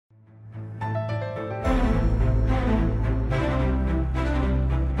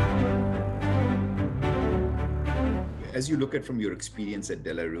as you look at from your experience at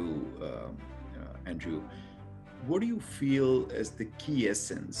De La Rue, Andrew, what do you feel as the key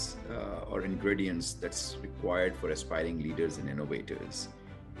essence or ingredients that's required for aspiring leaders and innovators?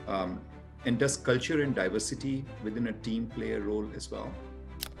 And does culture and diversity within a team play a role as well?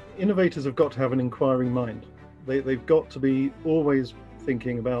 Innovators have got to have an inquiring mind. They've got to be always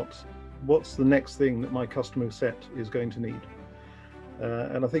thinking about what's the next thing that my customer set is going to need.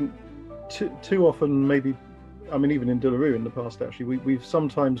 And I think too often, maybe, I mean, even in De La Rue in the past, actually, we've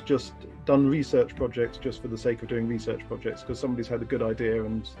sometimes just done research projects just for the sake of doing research projects because somebody's had a good idea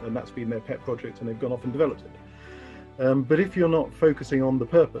and that's been their pet project and they've gone off and developed it. But if you're not focusing on the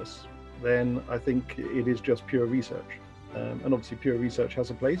purpose, then I think it is just pure research. And obviously pure research has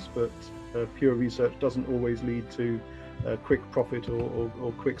a place, but pure research doesn't always lead to quick profit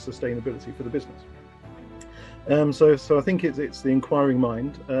or quick sustainability for the business. So I think it's the inquiring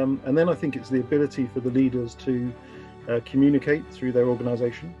mind, and then I think it's the ability for the leaders to communicate through their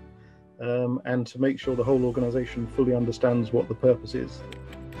organisation and to make sure the whole organisation fully understands what the purpose is.